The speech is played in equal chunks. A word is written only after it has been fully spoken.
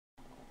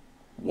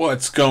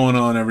What's going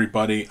on,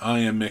 everybody? I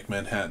am Mick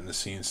Manhattan, the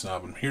Scene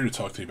Snob. I'm here to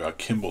talk to you about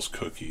Kimball's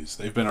Cookies.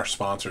 They've been our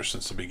sponsor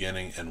since the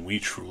beginning, and we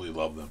truly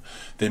love them.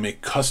 They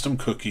make custom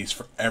cookies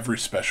for every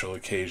special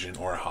occasion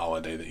or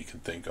holiday that you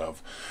can think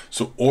of.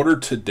 So order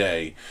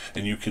today,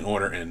 and you can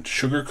order in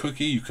sugar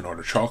cookie, you can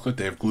order chocolate.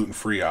 They have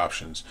gluten-free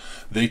options.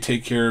 They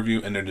take care of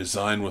you, and they're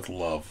designed with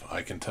love.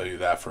 I can tell you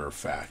that for a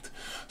fact.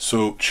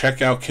 So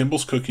check out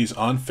Kimball's Cookies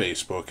on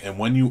Facebook, and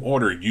when you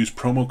order, use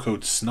promo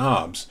code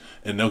SNOBS,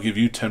 and they'll give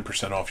you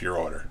 10% off your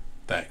order.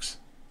 Thanks.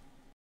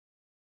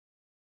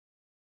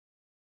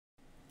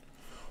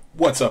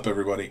 What's up,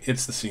 everybody?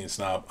 It's the Scene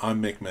Snob.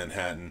 I'm Mick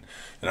Manhattan,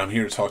 and I'm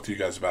here to talk to you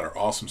guys about our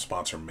awesome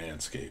sponsor,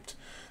 Manscaped.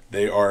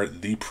 They are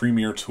the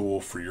premier tool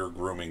for your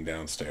grooming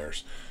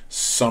downstairs.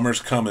 Summer's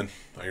coming.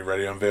 Are you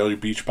ready to unveil your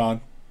beach bod?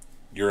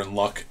 You're in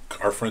luck.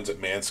 Our friends at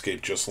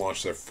Manscaped just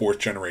launched their 4th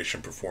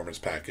generation performance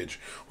package,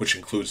 which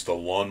includes the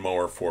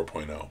Lawnmower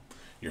 4.0.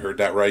 You heard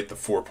that right, the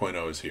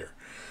 4.0 is here.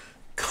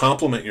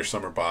 Complement your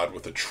summer bod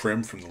with a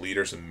trim from the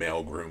leaders in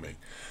male grooming.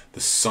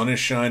 The sun is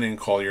shining,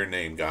 call your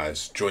name,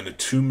 guys. Join the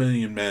 2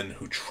 million men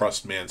who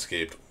trust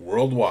Manscaped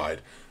worldwide,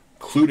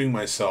 including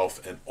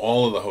myself and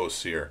all of the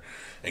hosts here,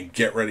 and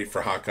get ready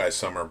for Hot Guy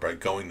Summer by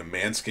going to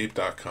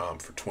manscaped.com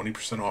for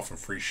 20% off and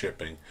free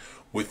shipping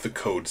with the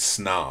code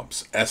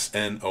SNOBS,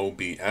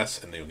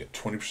 SNOBS, and they'll get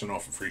 20%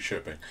 off and free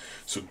shipping.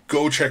 So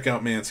go check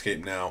out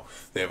Manscaped now.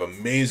 They have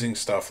amazing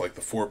stuff like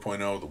the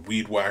 4.0, the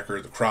Weed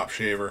Whacker, the Crop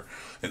Shaver,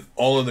 and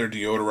all of their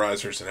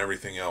deodorizers and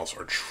everything else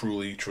are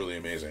truly, truly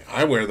amazing.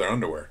 I wear their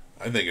underwear.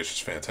 I think it's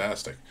just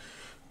fantastic.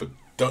 But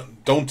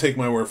don't take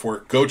my word for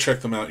it. Go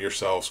check them out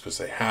yourselves because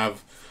they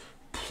have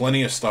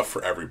plenty of stuff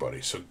for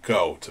everybody. So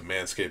go to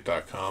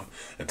manscaped.com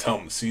and tell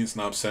them the Scene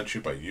Snob sent you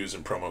by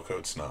using promo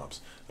code SNOBS.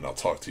 And I'll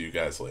talk to you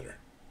guys later.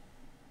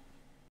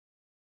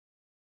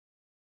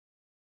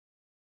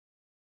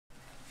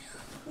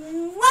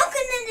 Welcome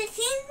to the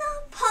Scene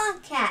Snob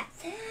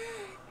podcast.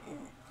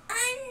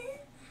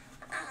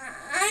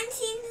 I'm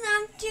Scene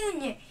Snob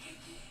Jr.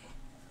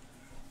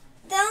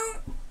 Don't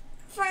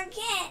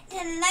forget to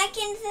like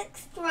and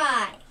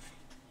subscribe.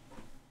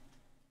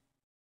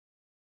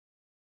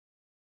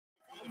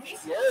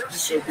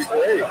 This should be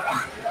great.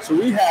 So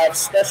we have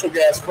special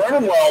guest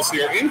Vernon Wells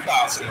here in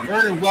costume.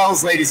 Vernon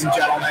Wells, ladies and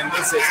gentlemen,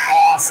 this is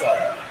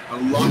awesome. A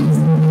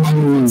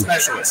lung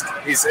specialist.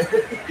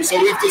 So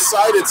we've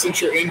decided,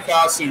 since you're in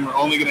costume, we're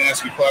only going to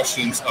ask you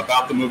questions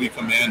about the movie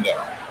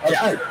Commando.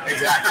 Yeah,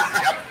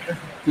 exactly. Yep.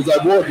 Because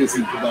I wore this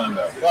in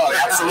Commando. Oh,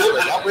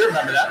 absolutely. Yep, we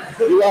remember that.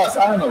 You asked,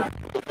 I don't know. I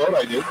thought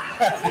I did.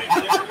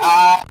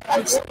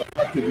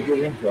 Where did you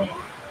get him from?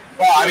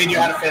 Well, I mean, you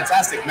had a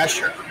fantastic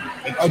measure.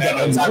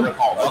 As I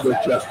recall.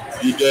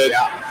 You did?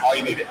 Yeah, all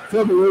you needed.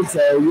 Trouble is,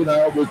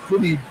 it was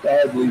pretty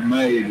badly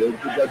made. It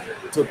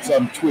took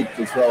some tweak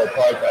to throw a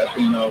pipe at,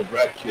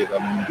 rat shit. I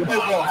mean, It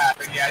will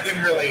happen. Yeah, it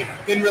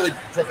didn't really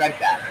prevent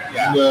that.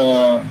 Yeah.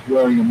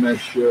 Wearing a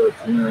mesh shirt,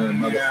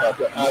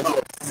 motherfucker.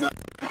 Yeah.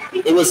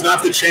 It was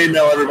not the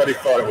chainmail everybody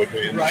thought it would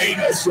be. Right?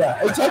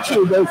 It's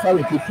actually very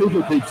funny because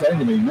people keep saying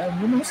to me,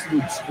 man, you must have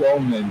been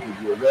strong then because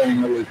you're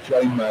wearing all this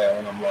chainmail.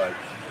 And I'm like,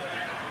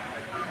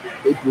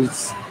 it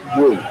was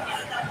wool.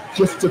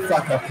 Just to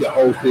fuck up your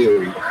whole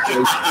theory.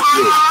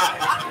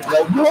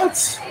 Like,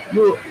 what?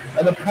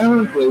 And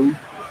apparently,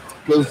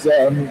 because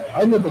I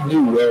never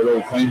knew where it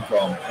all came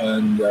from,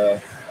 and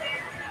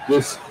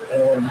this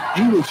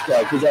English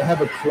guy, because I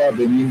have a club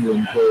in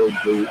England called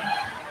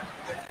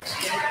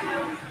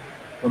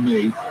for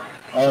me,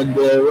 and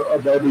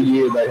about a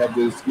year they have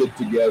this get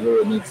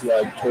together, and it's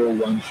like tall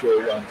ones,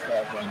 short ones,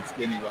 fat ones,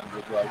 skinny ones.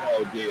 It's like,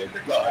 oh dear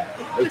God,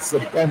 it's the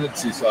Bennett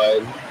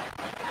Society.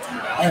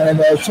 And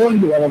I was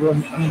talking to one of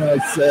them, and I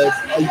said,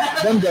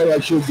 one day I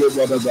should get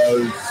one of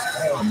those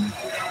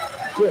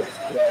chips,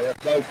 but I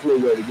have no clue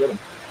where to get them.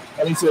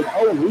 And he said,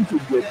 oh, we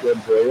could get them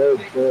for you.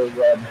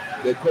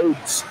 They're called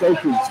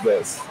Stoker's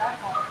vests.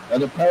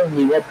 And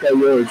apparently what they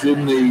were is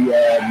in the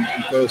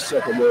First,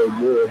 Second World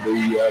War,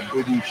 the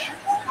British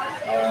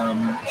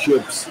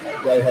ships,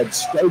 they had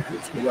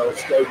stokers, because they were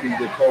stoking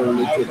the coal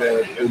into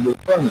the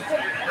furnace.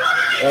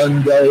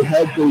 And they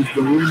had these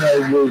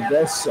merino wool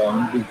vests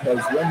on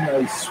because when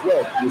they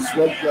sweat, the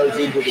sweat goes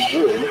into the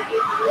wool,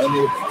 and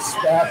if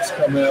sparks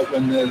come out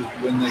when they're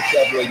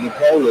shoveling the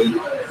coal in,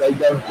 they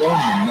don't burn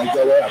them, they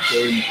go out,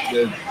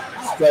 they're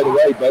straight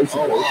away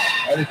basically,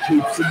 and it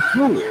keeps them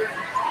cool.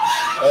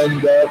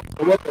 And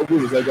what they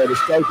did is they got a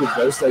stoker's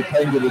vest, they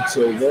painted it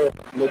silver,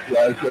 it looked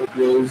like it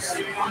was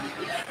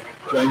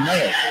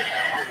chainmail.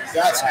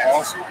 That's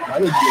awesome. I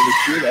didn't give a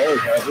shit, I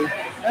was happy.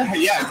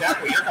 Yeah,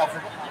 exactly. You're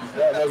comfortable. I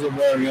wasn't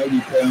wearing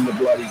 80 pound of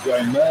bloody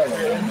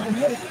chainmail on my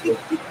neck.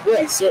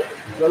 Yeah, so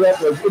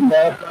that was good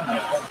enough.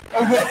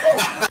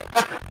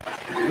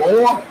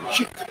 Well,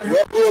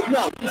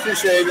 no, we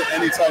appreciate it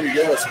anytime you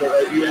give us. But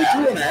we do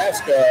want to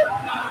ask,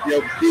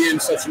 being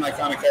such an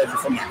iconic character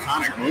from an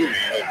iconic movie,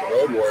 like The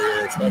Road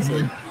Warrior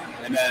especially,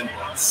 and then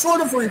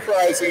sort of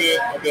reprising it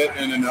a bit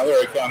in another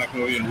iconic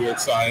movie in Weird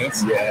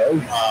Science. Yeah.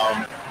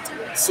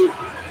 So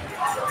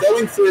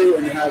going through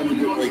and having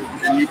to, like,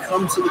 and you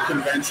come to the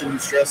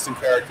conventions dressed in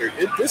character,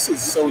 this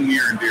is so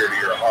near and dear to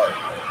your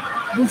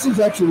heart. This is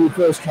actually the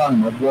first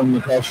time I've worn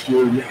the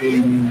costume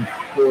in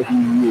 40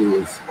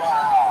 years.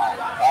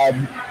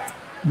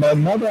 My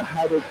mother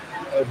had it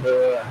at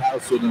her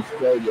house in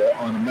Australia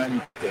on a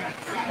mannequin,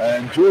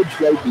 and George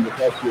gave me the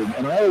costume,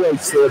 and I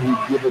always thought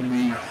he'd given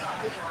me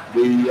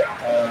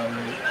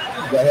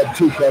they had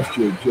two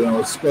costumes,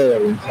 a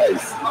spare in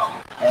case,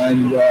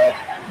 and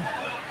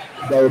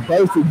they were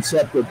both in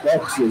separate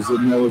boxes,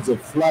 and there was a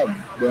flood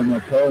where my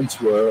parents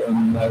were,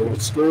 and they were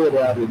stored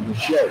out in the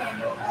shed,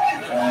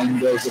 and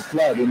there was a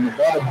flood, and the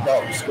bottom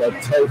box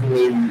got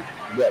totally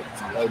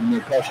wrecked, and the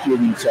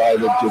costume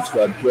inside it just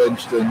got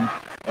drenched, and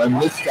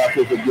this stuff,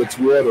 if it gets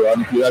water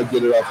on, if you don't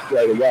get it off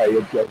straight away,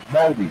 it gets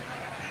moldy.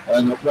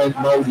 And it went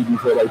moldy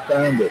before they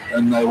found it,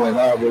 and they went,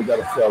 oh, we've got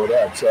to throw it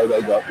out, so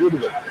they got rid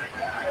of it.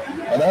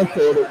 And I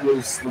thought it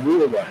was the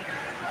real one.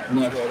 And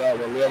I thought, oh,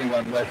 well, the only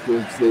one left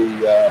is the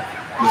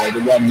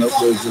one that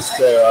was the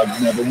spare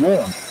I'd never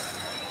worn.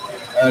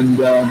 And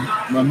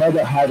my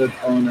mother had it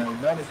on a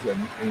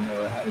mannequin in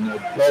a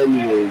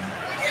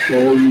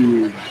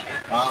storeroom.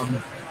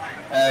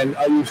 And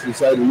I used to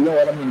say to her, you know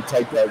what, I'm going to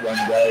take that one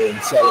day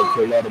and sell it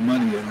for a lot of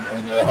money.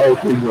 And the whole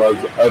thing was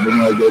over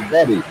my dead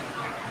body,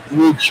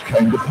 which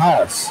came to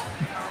pass.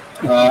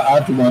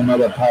 After my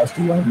mother passed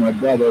away, my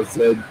brother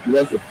said, you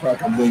have the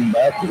fucking thing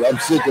back, because I'm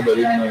sick of it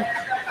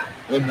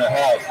in the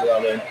house. And I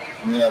went,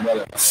 yeah,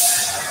 whatever.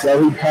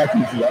 So he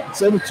packaged it up and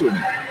sent it to me.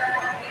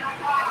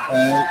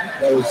 And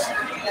that was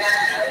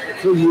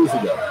 3 years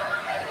ago.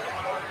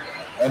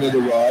 And it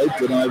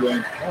arrived, and I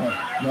went, oh,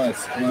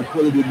 nice. And I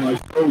put it in my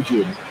storage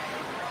unit.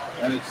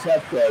 And it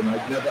sat there, and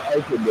I'd never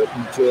opened it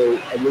until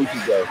a week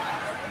ago.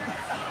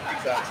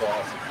 That's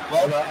awesome.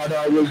 And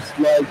I was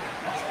like,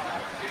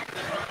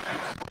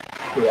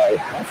 do I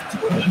have to?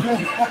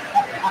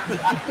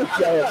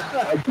 So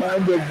I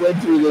kind of went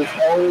through this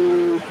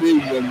whole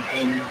thing, and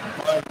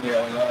finally I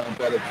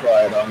better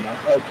try it on. I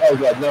was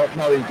like, no,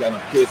 nothing's going to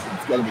fit.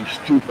 It's going to be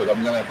stupid.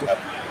 I'm going to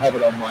have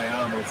it on my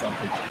arm or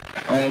something.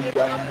 And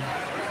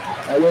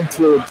I went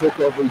through and took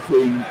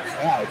everything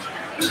out,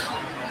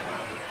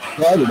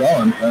 tried it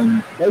on,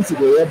 and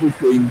basically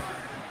everything.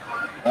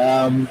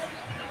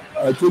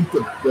 I think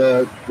that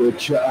the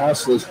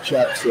assless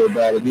chaps are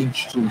about an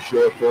inch too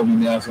short for me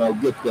now, so I'll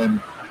get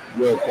them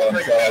worked on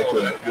so I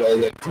can wear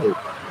them too.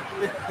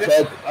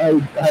 But I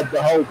had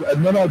the whole,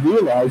 and then I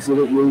realised that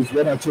it was,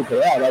 when I took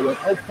it out, I went,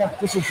 oh fuck,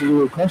 this is a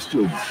real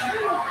costume.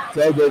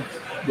 So the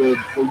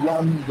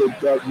one that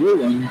got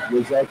ruined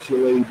was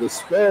actually the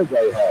spare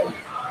they had.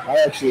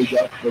 I actually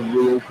got the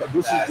real,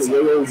 this is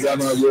the real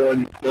one I wore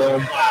in the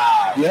film.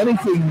 The only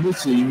thing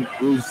missing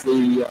is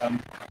the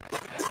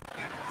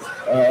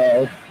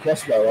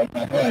crossbow on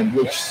my hand,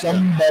 which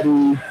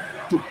somebody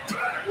took.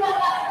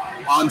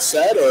 On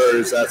set, or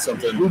is that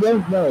something? We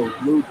don't know.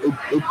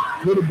 It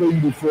could have been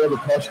before the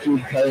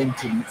costume came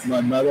to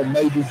my mother.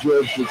 Maybe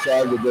George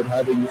decided that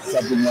having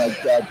something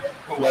like that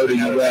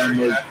floating around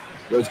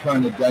was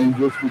kind of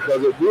dangerous,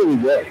 because it really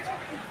worked.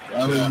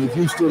 I mean, if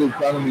you stood in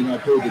front of me and I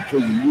pulled the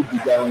trigger, you'd be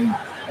going,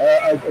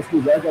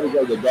 excuse me, I got to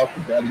go to the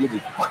doctor now to get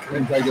this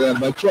and take it out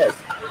of my chest.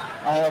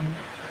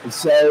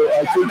 So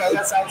I think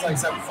that sounds like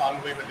something fun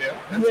we would do.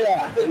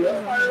 Yeah,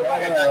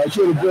 I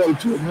should have brought it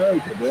to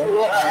America, man.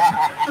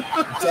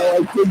 So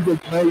I think that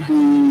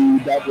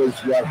maybe that was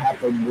what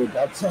happened with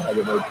that side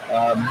of it.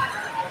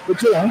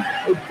 But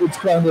it's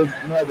kind of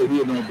neither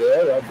here nor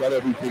there. I've got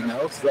everything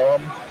else, so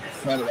I'm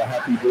kind of a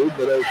happy dude,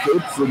 but it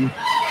fits. And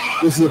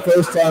this is the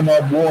first time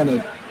I've worn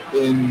it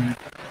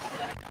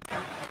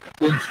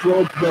since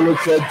George Miller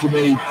said to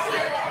me,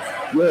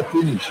 "You're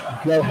finished.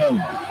 Go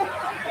home."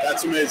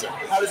 That's amazing.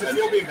 How does it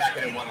feel being back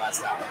in one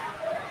last hour?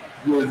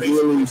 You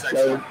really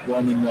don't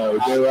want to know.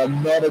 There are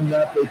not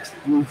enough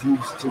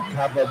exclusives to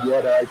cover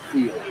what I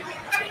feel.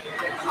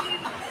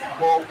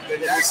 Well,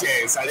 in that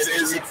case, I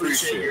really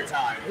appreciate your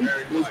time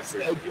very much.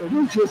 It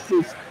was just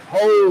this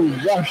whole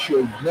rush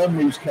of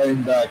memories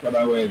came back, and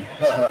I went,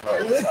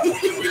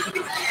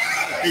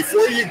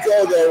 Before you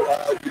go,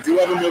 though, you do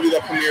have a movie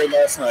that premiered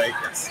last night.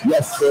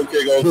 Yes. So,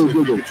 okay, go. So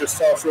you could just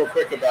tell us real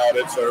quick about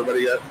it, so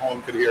everybody at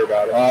home could hear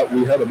about it.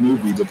 We had a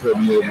movie that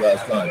premiered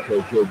last night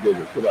called Kill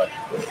Giver. Goodbye.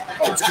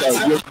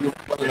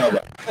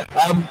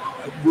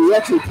 We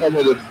actually came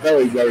with a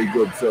very, very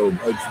good film.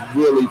 It's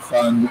really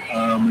fun.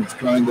 It's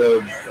kind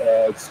of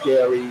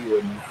scary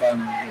and fun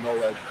and all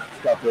that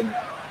stuff in it.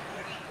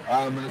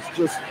 And it's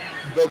just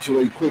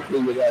virtually quickly,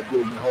 without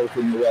giving the whole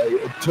thing away,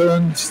 it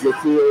turns the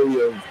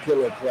theory of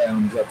killer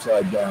clowns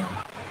upside down.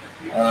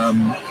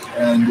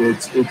 And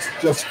it's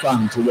just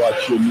fun to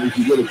watch, and if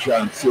you get a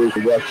chance,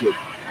 seriously watch it.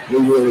 We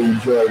really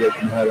enjoyed it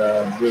and had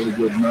a really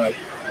good night.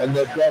 And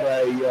they've got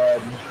a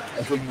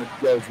thing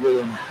that goes with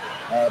them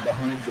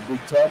behind the big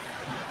top,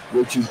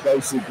 which is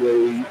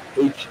basically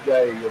each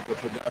day of the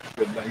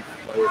production they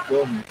were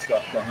filming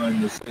stuff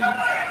behind the scenes,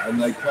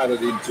 and they cut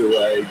it into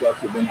a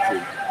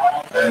documentary.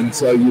 And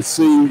so you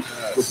see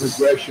the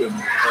progression of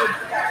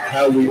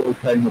how we all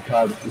came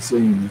apart at the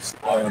seams.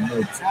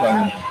 It's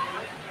fun.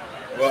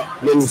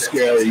 little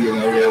scary, you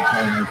know, they're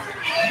kind of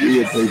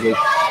weird people.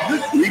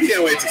 We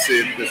can't wait to see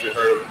it because we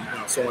heard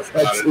so much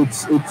about it.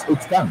 It's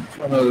done. It's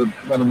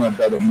one of my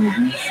better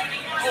movies.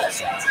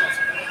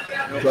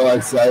 Shall I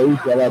say,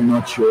 but I'm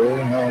not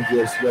sure. I'll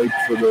just wait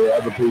for the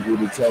other people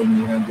to tell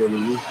me how good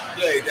it is.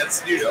 Yeah,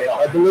 that's usually.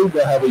 I believe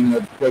they're having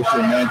a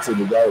question and answer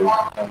today.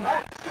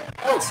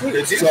 Oh,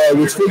 sweet. So I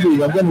was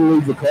thinking I'm going to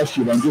leave the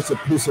question on just to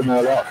piss them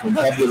all off and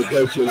come to the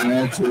question and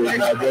answer in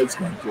my voice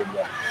country.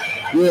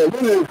 Yeah,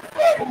 what is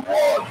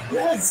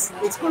Yes,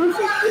 it's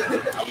perfect.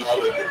 I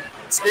love it.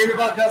 Scream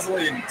about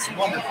gasoline. It's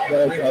wonderful.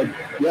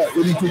 yeah,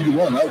 anything you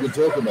want, I can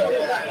talk about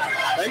it.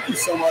 Thank you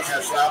so much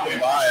for stopping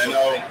by. I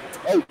know.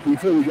 Oh,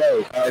 before we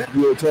go,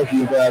 we were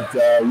talking about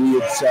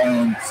weird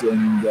science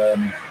and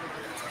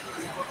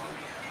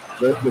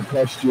the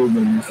costume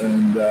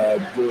and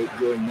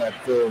doing that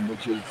film,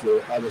 which is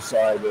the other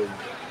side of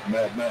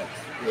Mad Max,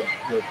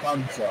 the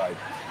fun side.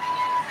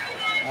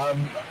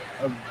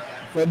 A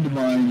friend of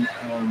mine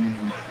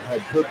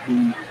had put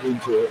me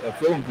into a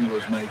film he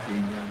was making,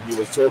 and he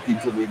was talking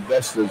to the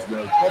investors.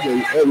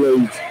 Probably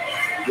early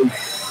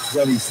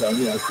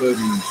 20-something,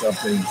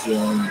 30-somethings,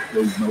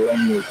 these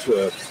millennial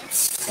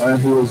Turks.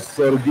 And he was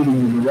sort of giving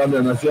them a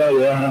rundown. I said,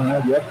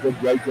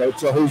 great.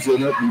 So who's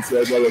in it? And he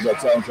said, well, we've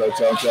got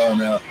so-and-so.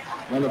 Now,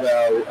 one of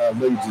our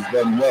leads is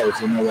Vernon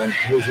Wells. And I went,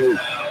 who's he?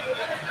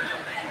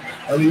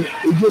 And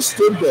he just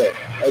stood there.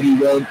 And he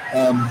went,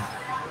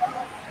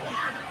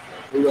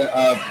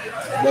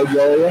 Red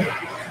Warrior,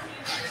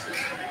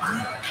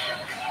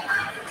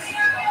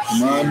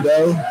 Commando,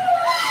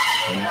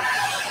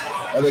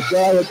 and a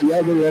guy at the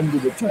other end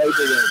of the table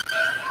went,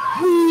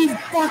 "We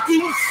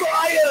fucking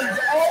science!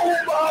 Oh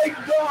my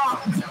god!"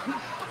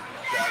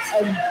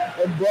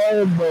 and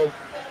Brian went,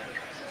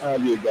 "Oh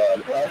dear God!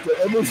 After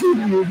everything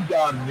you've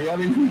done, the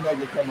only thing I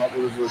could come up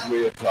with was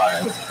weird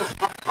science."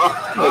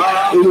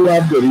 He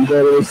loved it. He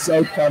thought it was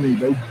so funny.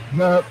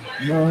 No,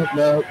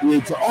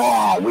 weird science.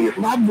 Oh, we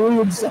love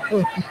weird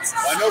science.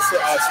 I know for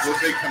us, we're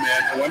big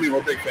Commando. I mean,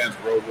 we're big fans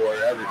of Road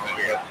Warrior, everything.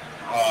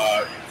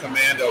 But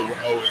Commando,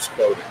 we're always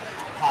quoting.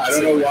 I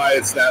don't know why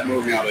it's that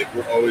movie. Like,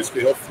 we're always,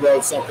 he'll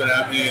throw something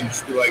at me and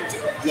just be like,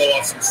 blow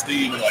off some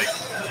steam and like,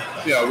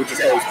 we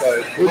just always play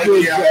it.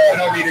 I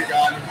don't need a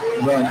gun.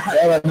 No,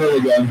 I don't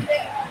need a gun.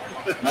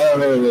 I don't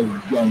need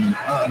a gun.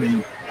 I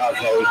mean,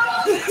 asshole.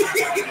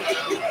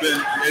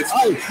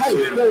 Hey,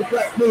 don't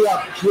let me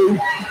up, you.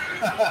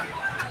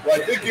 Well,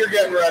 I think you're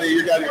getting ready.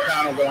 You got your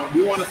panel going.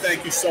 We want to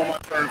thank you so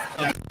much for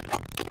coming.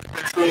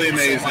 It's really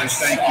amazing.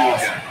 Thank you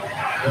again.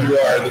 You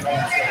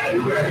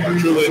are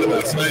truly the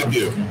best. Thank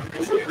you.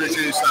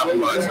 Appreciate you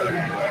stopping by, sir.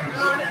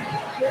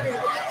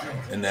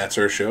 And that's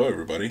our show,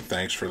 everybody.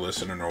 Thanks for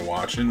listening or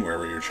watching,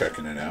 wherever you're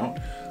checking it out.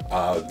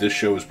 This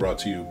show is brought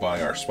to you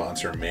by our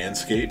sponsor,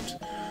 Manscaped.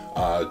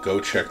 Go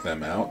check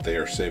them out. They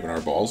are saving our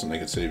balls, and they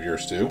can save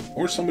yours too,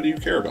 or somebody you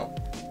care about.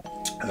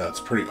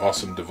 It's a pretty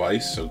awesome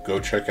device, so go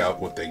check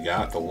out what they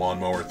got, the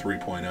Lawnmower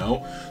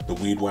 3.0, the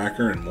Weed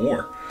Whacker, and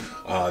more.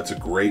 It's a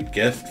great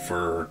gift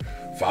for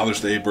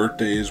Father's Day,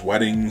 birthdays,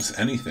 weddings,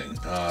 anything.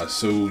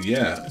 So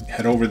yeah,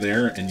 head over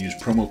there and use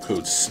promo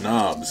code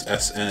SNOBS,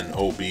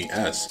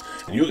 SNOBS,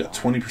 and you'll get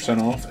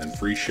 20% off and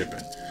free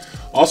shipping.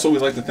 Also,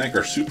 we'd like to thank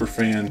our super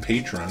fan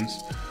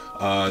patrons.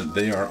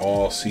 They are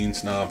all Scene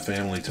Snob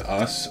family to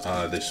us.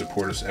 They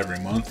support us every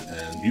month,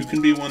 and you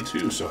can be one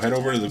too. So head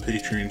over to the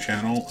Patreon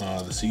channel,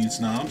 the Scene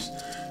Snobs,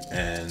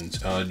 and it's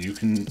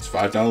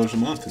 $5 a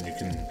month, and you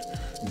can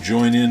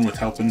join in with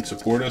helping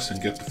support us and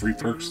get the free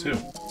perks too.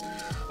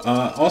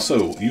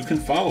 Also, you can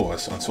follow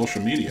us on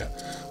social media.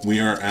 We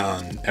are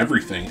on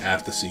everything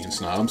at the Scene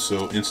Snobs,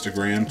 so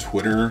Instagram,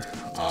 Twitter,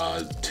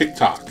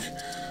 TikTok.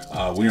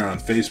 We are on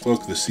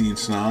Facebook, the Scene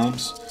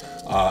Snobs.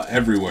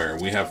 Everywhere.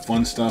 We have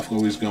fun stuff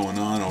always going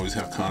on, always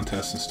have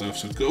contests and stuff,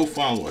 so go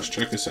follow us,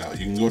 check us out.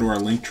 You can go to our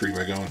link tree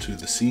by going to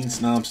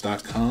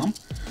thescenesnobs.com.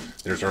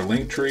 There's our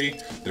link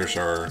tree, there's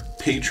our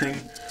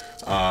Patreon,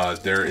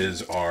 there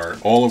is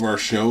all of our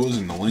shows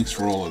and the links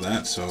for all of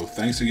that, so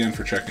thanks again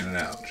for checking it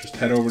out. Just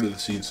head over to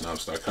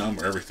thescenesnobs.com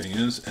where everything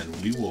is, and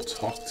we will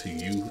talk to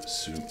you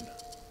soon.